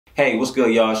Hey, what's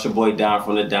good, y'all? It's your boy Don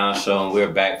from The Don Show, and we're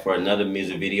back for another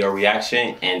music video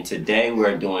reaction. And today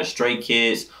we're doing Stray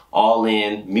Kids All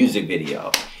In music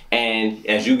video. And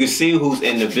as you can see who's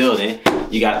in the building,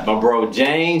 you got my bro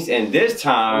James, and this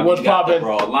time you got the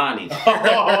bro Lonnie.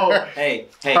 Oh. Hey,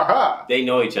 they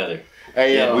know each other.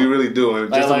 Hey, yeah, we really do.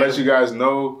 And just to let you guys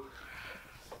know,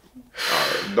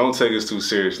 don't take us too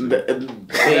seriously. That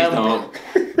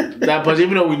much,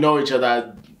 even though we know each other,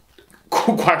 I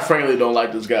quite frankly don't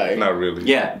like this guy. Not really.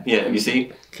 Yeah, you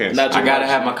see? Can't. I gotta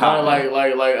have my copy.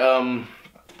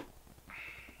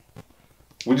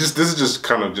 This is just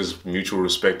kind of just mutual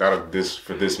respect out of this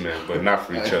for this man, but not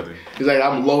for each other. He's like,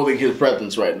 I'm loathing his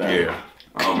presence right now. Yeah.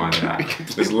 Oh my God.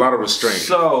 There's a lot of restraint.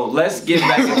 So let's get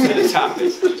back into the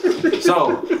topic.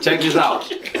 So check this out.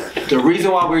 The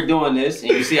reason why we're doing this,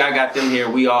 and you see I got them here,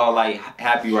 we all like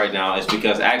happy right now, is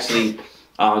because actually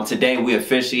today we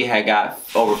officially had got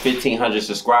over 1,500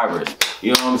 subscribers.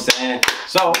 You know what I'm saying?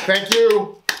 So thank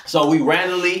you. So we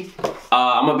randomly,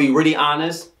 I'm gonna be really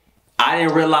honest, I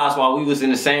didn't realize while we was in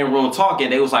the same room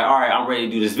talking, they was like, all right, I'm ready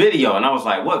to do this video. And I was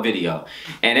like, what video?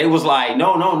 And they was like,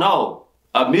 no,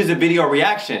 a music video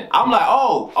reaction. I'm like,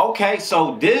 oh, okay.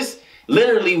 So this,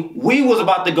 literally, we was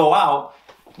about to go out,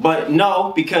 but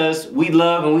no, because we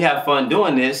love and we have fun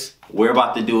doing this, we're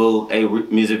about to do a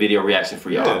music video reaction for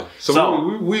y'all. Yeah.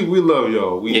 So we love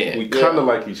y'all. We kind of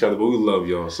like each other, but we love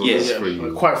y'all. So this is for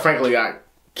you. Quite frankly, I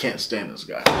can't stand this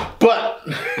guy, but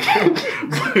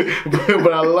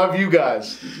but I love you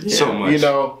guys so much. You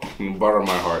know, from the bottom of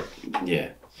my heart. Yeah.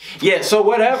 So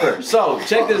whatever. So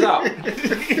check this out.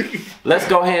 Let's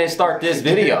go ahead and start this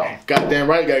video. Goddamn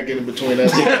right, gotta get in between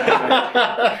us.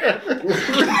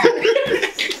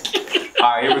 All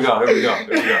right, here we go.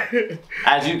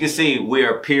 As you can see, we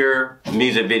are pure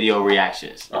music video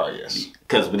reactions. Oh yes.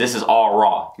 Because this is all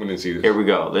raw. We didn't see this. Here we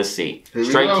go. Let's see.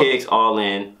 Stray Kids All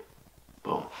In.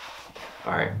 Boom. All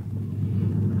right.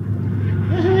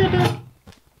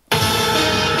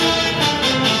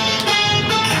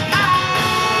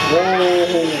 Whoa.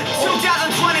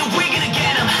 2020, we're gonna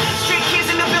get them. Stray Kids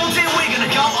in the building, we're gonna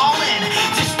go all in.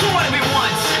 Just do whatever we want.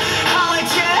 Holla,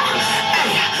 yeah. Hey,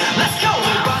 let's go.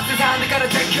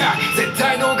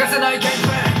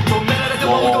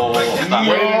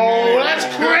 Whoa, that's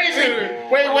crazy.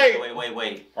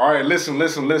 Wait. All right, listen.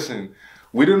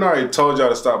 We done already told y'all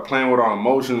to stop playing with our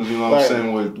emotions. You know what I'm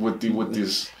saying? With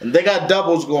this. And they got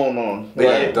doubles going on. They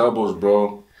got doubles,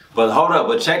 bro. But hold up,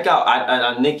 but check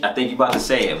out. Nick, I think you about to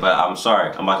say it, but I'm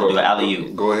sorry. I'm about to do an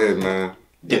alley-oop. Go ahead, man.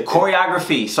 The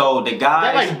choreography. So the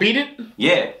guys. They like beat it?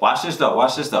 Yeah. Watch this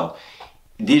though.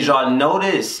 Did y'all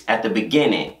notice at the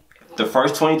beginning, the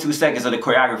first 22 seconds of the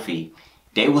choreography,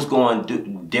 they was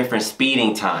going different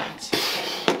speeding times.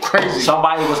 Crazy.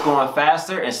 Somebody was going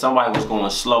faster and somebody was going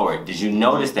slower. Did you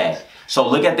notice that? So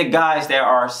look at the guys that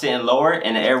are sitting lower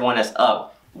and everyone that's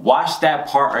up. Watch that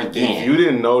part again. If you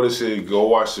didn't notice it, go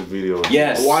watch the video again.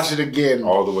 Yes. Watch it again.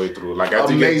 All the way through. Like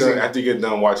after you get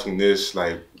done watching this,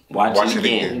 like watch it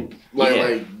again.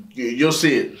 Like you'll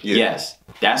see it. Yeah. Yes.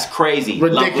 That's crazy.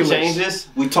 Ridiculous. Level changes.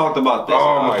 We talked about this.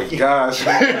 Oh my gosh.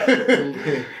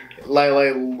 And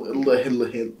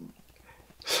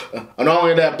not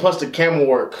only that, plus the camera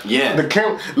work. Yeah.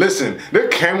 Listen, their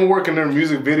camera work in their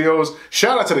music videos.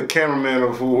 Shout out to the cameraman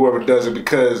or whoever does it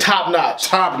because top notch,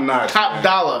 top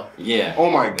dollar. Yeah. Oh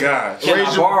my God. Can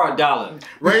I borrow $1?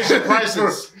 Raise your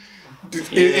prices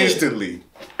instantly.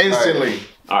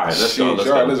 All right, let's go.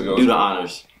 Let's go. Do the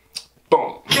honors.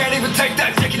 Boom. Can't even take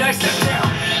that, take a nice step down.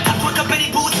 I fuck up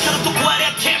any boots, cut up the blood,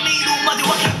 I can't meet you, mother,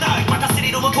 what can I? But I said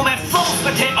it over, come and flow,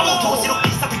 but then I won't toss it up,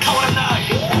 it's not the color of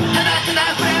night.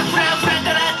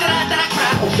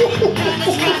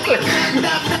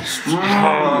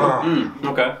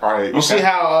 Okay. All right. You see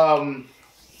how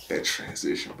that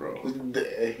transition, bro.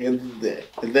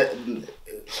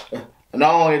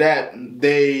 Not only that,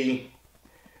 they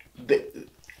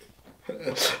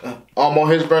on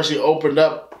his verse he opened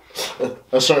up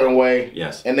a certain way.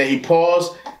 Yes. And then he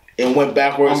paused and went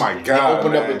backwards. Oh my God. And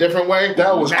opened up a different way.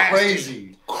 That was nasty.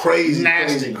 Crazy,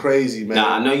 man.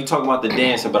 Now I know you talking about the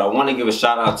dancing, but I want to give a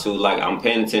shout out to I'm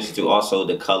paying attention to also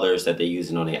the colors that they're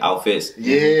using on their outfits.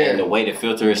 Yeah. And the way the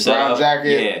filter is set up. Brown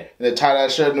jacket. Yeah. And the tie-dye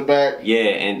shirt in the back.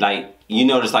 Yeah, and you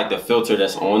notice the filter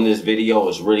that's on this video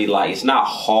is really it's not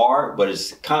hard, but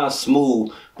it's kind of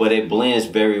smooth, but it blends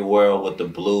very well with the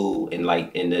blue and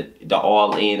in the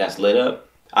all in that's lit up.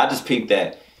 I just peeped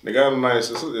that. They got a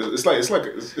nice.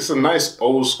 It's a nice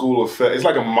old school effect. It's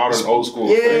like a modern old school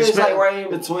effect. Yeah, it's right in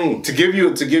between. To give a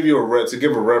reference,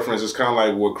 it's kind of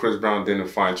like what Chris Brown did in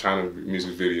Fine China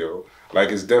music video. Like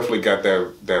it's definitely got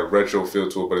that retro feel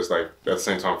to it, but it's like at the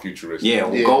same time futuristic. Yeah,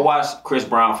 well, go watch Chris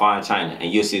Brown Fine China,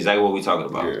 and you'll see exactly what we're talking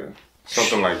about. Yeah,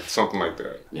 something like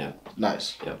that. Yeah,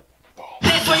 Nice. yeah.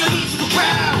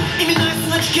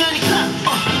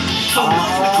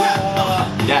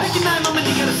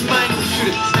 Yes.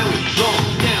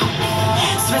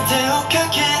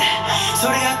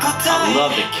 I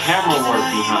love the camera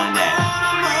work behind that.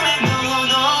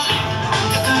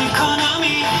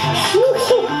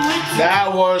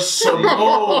 That was smooth.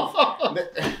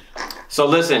 So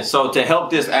listen, so to help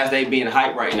this as they being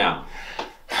hyped right now,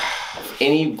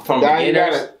 any from Now you got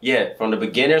beginners, it. yeah, from the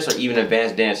beginners or even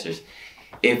advanced dancers,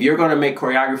 if you're gonna make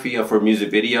choreography up for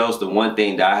music videos, the one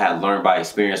thing that I had learned by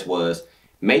experience was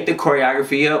make the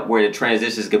choreography up where the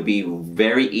transitions could be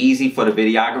very easy for the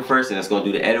videographers, and that's gonna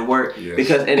do the edit work. Yes.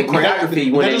 Because in the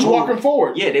choreography, when They're just move, walking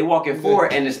forward. yeah, they walking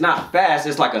forward, and it's not fast.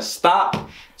 It's like a stop.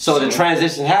 So the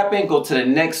transition happen, go to the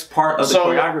next part of the So-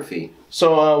 choreography.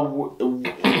 So,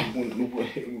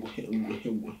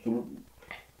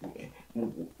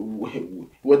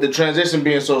 with the transition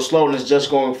being so slow and it's just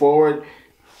going forward,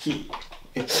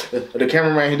 the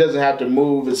cameraman, he doesn't have to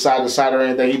move it side to side or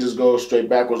anything. He just goes straight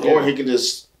backwards, or he can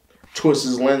just twist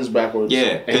his lens backwards.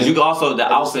 Yeah, because you can also the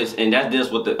outfits, and that deals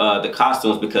with the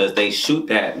costumes because they shoot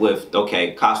that with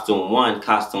costume 1,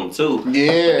 costume 2.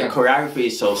 Yeah. The choreography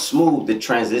is so smooth, the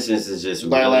transitions is just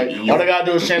Like really all they gotta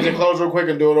do is change their clothes real quick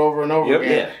and do it over and over Yep.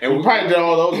 again. Yeah. And we probably did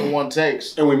all those in one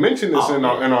takes. And we mentioned this in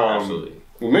our absolutely.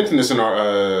 we mentioned this in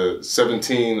our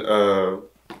 17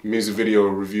 music video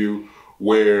review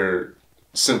where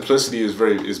simplicity is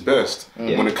best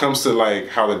when it comes to like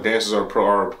how the dancers are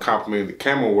complementing the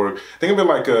camera work. Think of it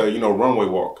like a runway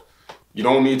walk. You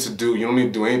don't need to do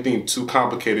anything too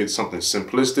complicated. Something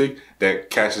simplistic that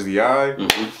catches the eye,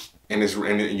 and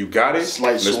you got it.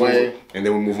 Slight Let's sway. move, and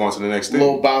then we move on to the next A thing.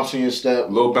 little bounce in your step.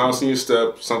 Little bounce in your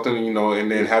step, something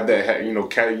and then have that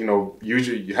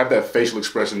usually you have that facial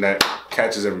expression that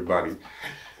catches everybody.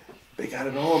 They got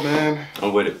it all, man.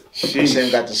 I'm with it.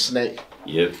 Same got the snake.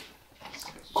 Yep.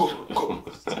 Cool. Do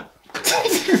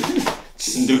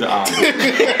the honor.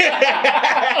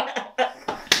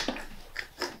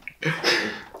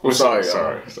 I'm sorry,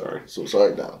 y'all. Sorry. So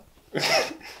sorry now.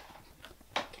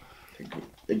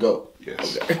 They go.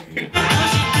 Yes. Okay.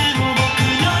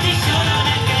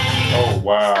 Oh スト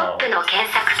wow. ップの検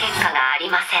索結果があり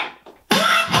ません。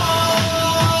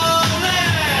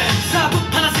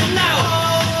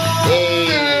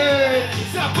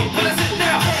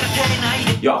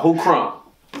 Yo, who crump?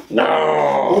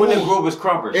 No. Who in the group is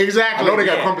crumpers? Exactly. I know they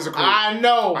got Yeah. crumpets and crew. I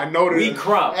know. I know We that.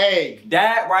 crump. Hey.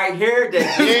 That right here,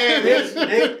 that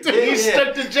He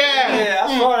stuck the jab. Yeah,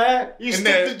 I saw that. He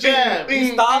stuck the jab.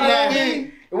 He started that.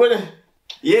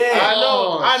 Yeah.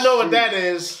 I know what that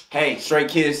is. Hey, Stray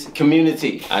Kids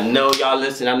community. I know y'all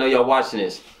listen. I know y'all watching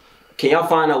this. Can y'all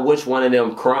find out which one of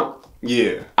them crump?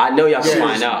 Yeah. I know y'all can Yes.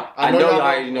 find out. I know y'all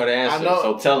already know the answer. know.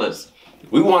 So tell us.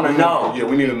 We want to know. Yeah,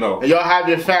 we need to know. And y'all have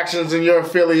your factions and your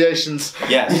affiliations.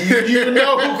 Yes. You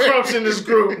know who crumps in this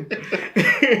group.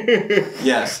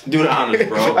 Yes. Do the honors,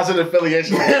 bro. That's an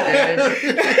affiliation.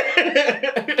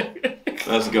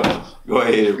 Let's go. Go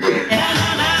ahead, bro.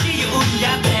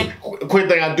 Quick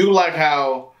thing, I do like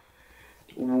how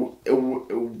with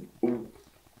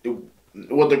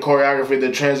the choreography,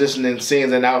 the transition in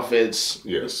scenes and outfits,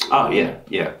 Yes. Oh yeah,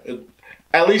 yeah,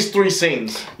 at least 3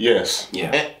 scenes Yes.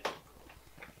 yeah.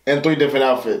 and 3 different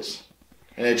outfits,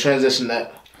 and they transition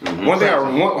that. One thing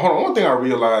I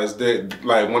realized that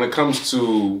like when it comes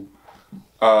to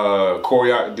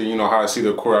choreo, how I see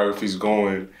the choreographies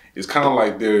going, it's kind of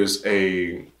like there's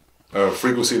a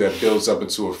frequency that builds up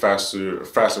into a faster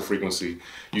frequency.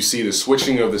 You see the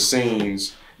switching of the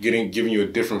scenes giving you a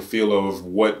different feel of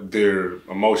what their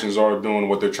emotions are doing,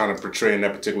 what they're trying to portray in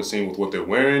that particular scene with what they're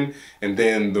wearing, and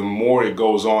then the more it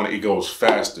goes on, it goes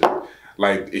faster.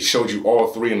 Like it showed you all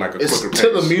 3 in like a It's quicker to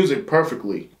pace. the music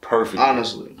perfectly, Perfect.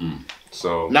 honestly.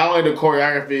 So Not only the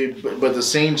choreography, but the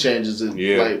scene changes.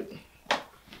 Yeah. Like,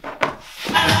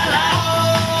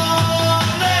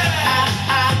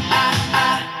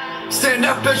 Stand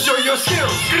up and show your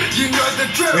skills. You know the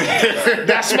drill.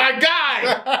 that's my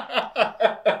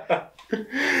guy!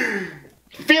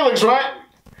 Felix, right?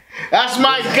 That's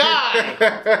my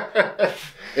guy!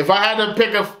 If I had to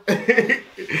pick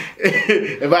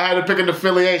an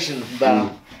affiliation,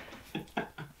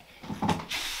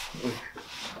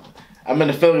 I'm in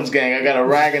the Felix gang. I got a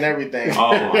rag and everything.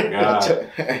 Oh my god.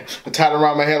 I tied it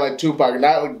around my head like Tupac,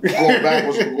 not going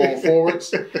backwards, but going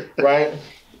forwards, right?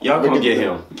 Y'all gonna get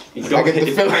him. I get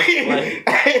the feeling.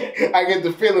 I get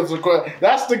the feelings.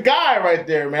 That's the guy right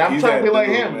there, man. I'm he's trying to be that like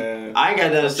dude, him. man. man. I ain't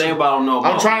got nothing to say about him no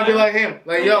more. I'm trying to be like him.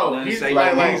 Like, yo, Nothing to he's say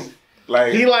like, about him.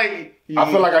 Like,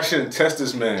 I feel like I shouldn't test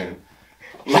this man.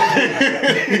 he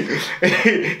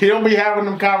don't be having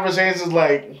them conversations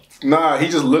like. Nah, he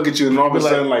just look at you and all of a Be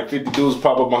like- sudden like 50 dudes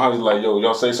pop up behind you like, yo,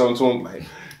 y'all say something to him? Like,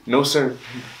 no sir.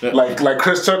 Like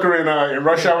Chris Tucker in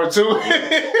Rush Hour 2.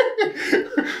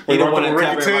 He don't want to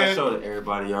tap everybody's shoulder.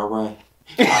 Everybody all right?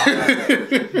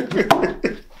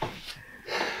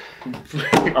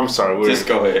 I'm sorry. Just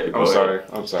go ahead.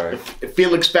 I'm sorry.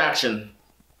 Felix Faction.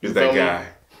 He's that guy.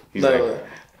 He's that guy.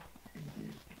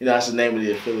 You know, that's the name of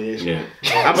the affiliation.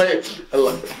 Yeah.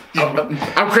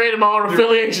 I'm creating my own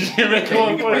affiliation. Press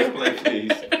play,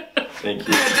 please. Thank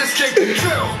you. Just kick the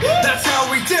drill. That's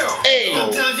how we do. Hey.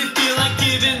 Sometimes you feel like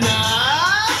giving up.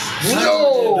 No.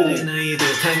 ぶれないで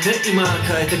大抵今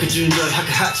変えてく順序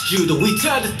180度 We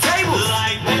turn the table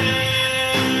like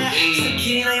that 好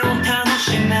きなよ楽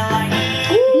しめ like that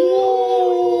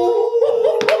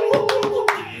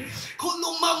こ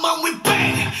のまま We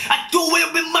bang I do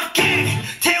it with my gang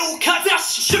手をかざ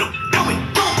し Shoot up Now we go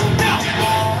down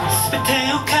全て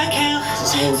をかける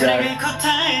それが答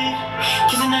え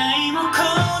絆ないもこの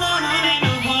胸の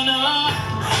炎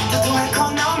たとえ好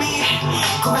み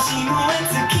小橋燃え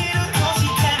尽きるとして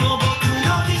も僕の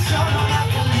辞書の中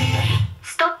にス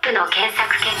トップの検索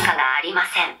結果がありま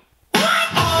せん。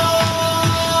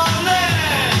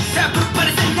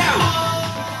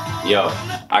Yo,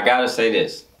 I gotta say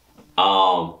this.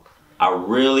 I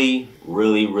really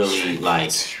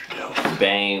like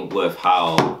bang with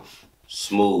how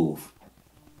smooth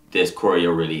this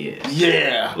choreo really is.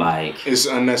 Yeah. Like It's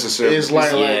unnecessary. It's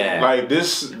like, Yeah. like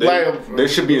this. like, There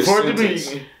should be a for it to sentence.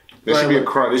 be- There should be a like-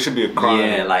 crime. There should be a crime.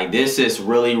 Yeah, like this is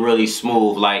really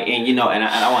smooth. Like, and you know, and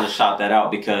I want to shout that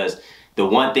out because the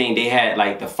one thing they had,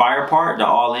 like the fire part, the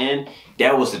all in,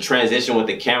 that was the transition with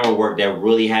the camera work that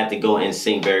really had to go and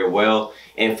sync very well.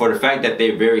 And for the fact that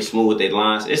they're very smooth with their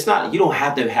lines, it's not, you don't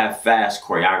have to have fast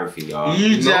choreography, y'all.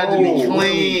 You just have to be No.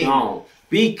 clean. Don't.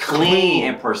 Be clean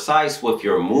and precise with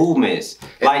your movements.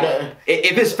 Like,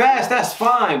 if it's fast, that's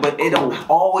fine, but it don't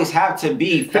always have to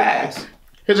be fast.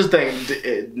 Here's the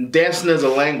thing, dancing is a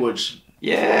language.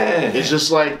 Yeah. It's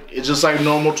just like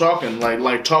normal talking.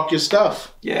 Like talk your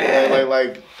stuff. Yeah.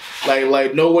 Like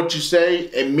know what you say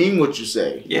and mean what you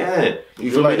say. Yeah.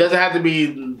 You feel me? It doesn't have to be.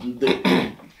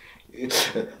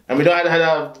 I mean, don't have to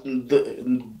have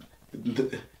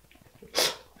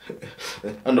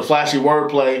the flashy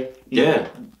wordplay. Yeah.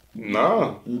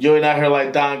 No. You're not here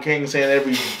like Don King saying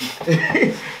every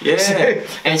Yeah.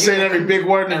 and saying every big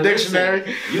word in the And dictionary.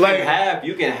 listen, you Like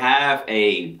can have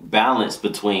a balance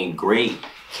between great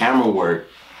camera work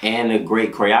and a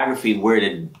great choreography where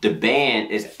the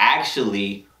band is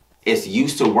actually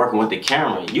used to working with the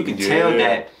camera. You can tell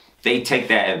that they take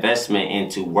that investment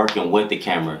into working with the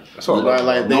camera. That's all.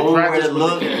 like they Knowing where practice to with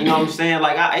look, the- you know what I'm saying?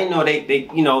 Like I know they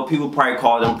you know, people probably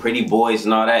call them pretty boys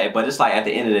and all that, but it's like at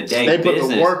the end of the day, They put the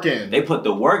business, work in. They put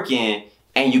the work in,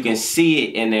 and you can see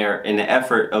it in the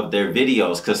effort of their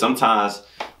videos. Because sometimes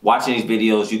watching these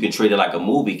videos, you can treat it like a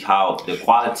movie, how the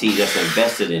quality that's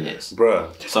invested in it. Bruh.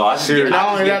 So I just Seriously. not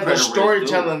only give that, the credit where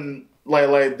it's due. storytelling, like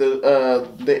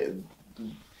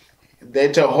they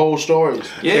tell whole stories.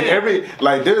 Yeah. And every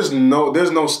there's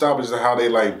no stoppage to how they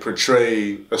like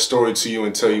portray a story to you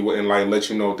and tell you what and like let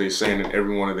you know what they're saying in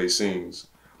every one of their scenes.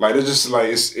 Like it's just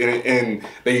like and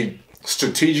they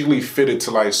strategically fit it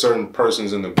to like certain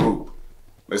persons in the group.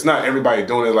 It's not everybody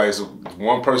doing it. Like so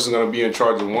one person's gonna be in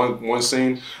charge of one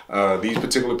scene. These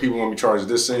particular people gonna be charged of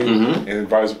this scene,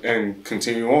 and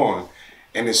continue on.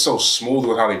 And it's so smooth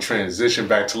with how they transition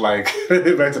back to like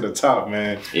back to the top,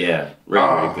 man. Yeah,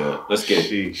 really good. Let's get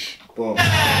it. Sheesh. Boom.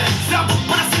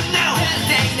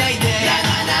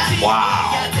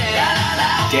 Wow.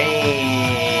 Damn.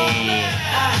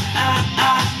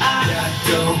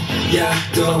 やっ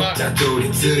とたどり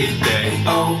着いて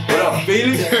Oh What up,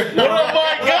 Felix? What up,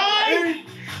 my guy?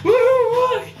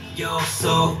 予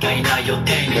想外な予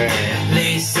定にて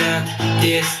Reset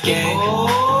this game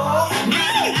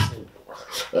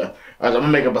I'm gonna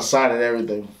make up a sign and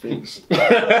everything.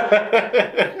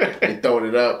 They throwing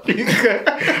it up.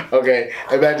 Okay,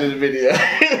 and back to the video.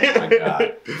 Oh my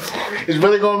God. It's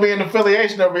really gonna be an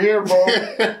affiliation over here, bro.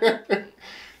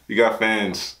 You got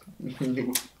fans.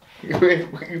 We're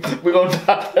gonna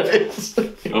talk about this.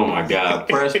 Oh my God.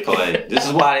 Press play. This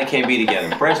is why they can't be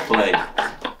together. Press play.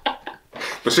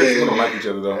 But seriously, we don't like each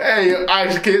other though. Hey, I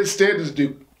just can't stand this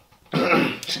dude.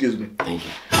 Excuse me. Thank you.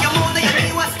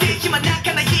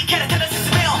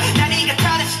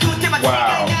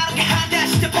 Wow.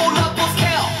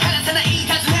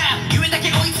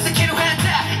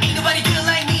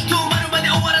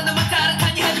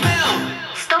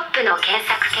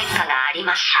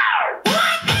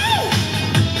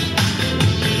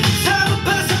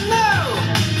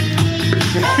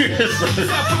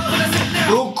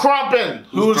 Who crumping?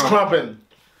 Who's crumping?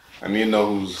 I need to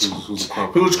know who's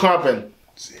crumping. Who's crumping?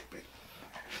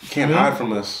 You can't hide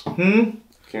from us.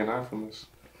 Can't hide from us.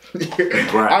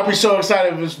 I'd be so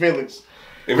excited if it's Felix.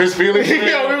 If it's Felix, Yo,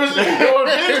 if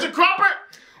Felix the crumper,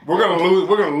 we're gonna lose.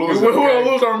 We're gonna lose. we're gonna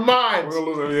lose our minds. We're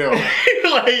gonna lose. Yeah.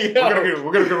 Like, yo.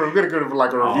 We're gonna give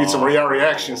like a review, some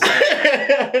reactions.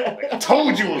 I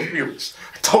told you it was Felix.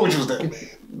 I told you it was that man.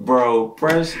 Bro,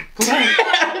 press.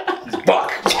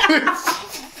 Buck.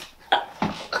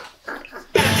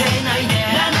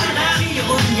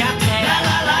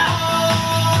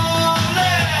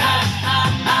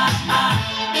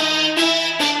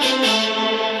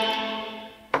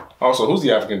 Also, who's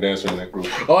the African dancer in that group?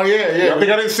 Oh yeah. Y'all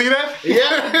think I didn't see that?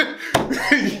 Yeah.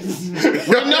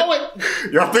 We know it.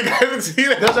 Y'all think I didn't see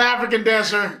that? There's an African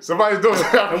dancer. Somebody's doing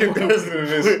some African dancing in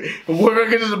this. We're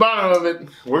gonna get to the bottom of it.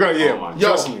 We're gonna, yeah, my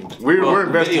trust me. We're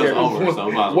investigating. Over, so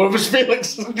I might as well. What if it's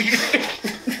Felix?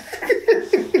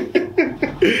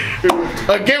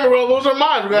 Again, we're gonna lose our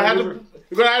minds. We're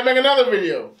gonna have to make another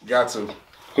video. Got to.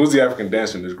 Who's the African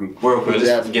dancer in this group? Real quick,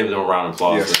 Yeah. let's give them a round of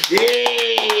applause. Yes.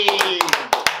 Yay!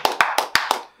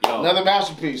 Yo. Another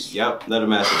masterpiece. Yep, another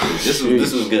masterpiece.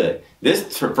 This was good.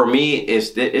 This for me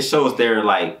it shows their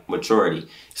like maturity.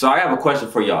 So I have a question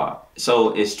for y'all.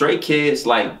 So is Stray Kids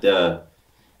like the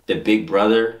big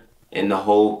brother in the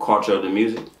whole culture of the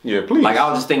music? Yeah, please. Like I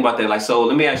was just thinking about that. Like so,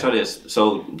 let me ask y'all this.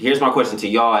 So here's my question to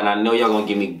y'all, and I know y'all gonna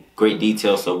give me great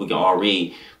details so we can all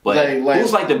read. But Like-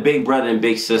 who's like the big brother and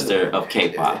big sister of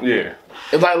K-pop? Yeah.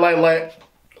 It's like.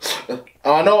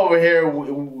 I know over here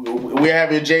we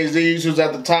have your Jay-Z's who's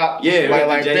at the top. Yeah,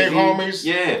 like Jay-Z. big homies.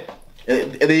 Yeah.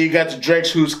 And then you got the Drakes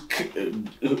who's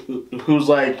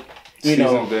like you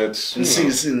know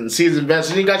seasoned vets.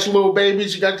 And you got your little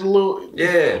babies. You got your little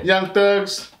Yeah. young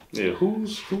thugs. Yeah.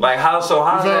 Who's Like how's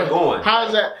that going?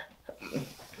 How's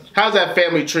that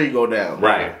family tree go down?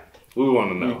 Right. we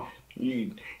want to know?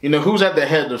 You know who's at the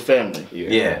head of the family.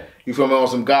 Yeah. You feel me, on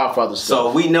some Godfather stuff.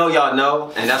 So we know y'all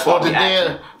know, and that's why on we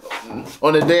asked.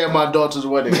 the day of my daughter's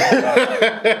wedding.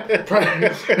 Probably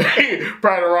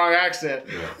the wrong accent,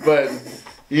 but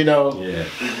you know,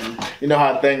 you know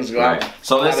how things go. Right.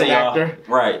 So listen, Not an y'all.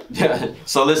 actor. Right.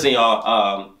 So listen,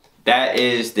 y'all. That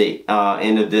is the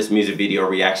end of this music video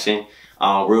reaction.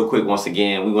 Real quick, once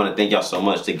again, we want to thank y'all so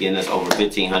much to getting us over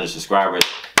 1,500 subscribers.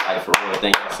 Like for real,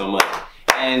 thank y'all so much.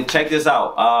 And check this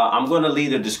out. I'm going to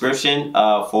leave the description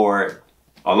for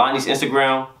Alani's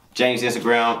Instagram, James'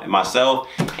 Instagram, and myself,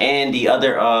 and the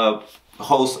other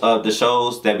hosts of the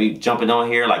shows that be jumping on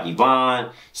here, like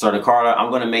Yvonne, Sergeant Carter. I'm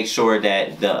going to make sure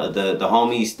that the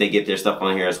homies, they get their stuff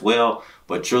on here as well.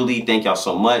 But truly, thank y'all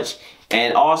so much.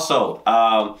 And also,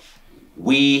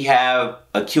 we have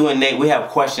a Q&A. We have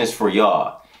questions for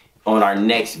y'all on our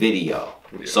next video.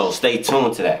 So stay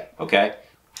tuned to that, okay?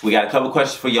 We got a couple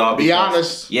questions for y'all. Be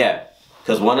honest. Yeah,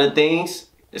 because one of the things,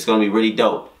 it's going to be really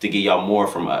dope to get y'all more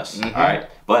from us, all right?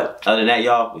 But other than that,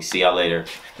 y'all, we see y'all later.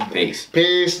 Peace.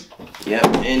 Peace. Yep,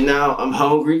 and now I'm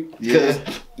hungry. Because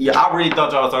I really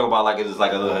thought y'all was talking about like it's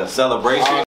like a little celebration.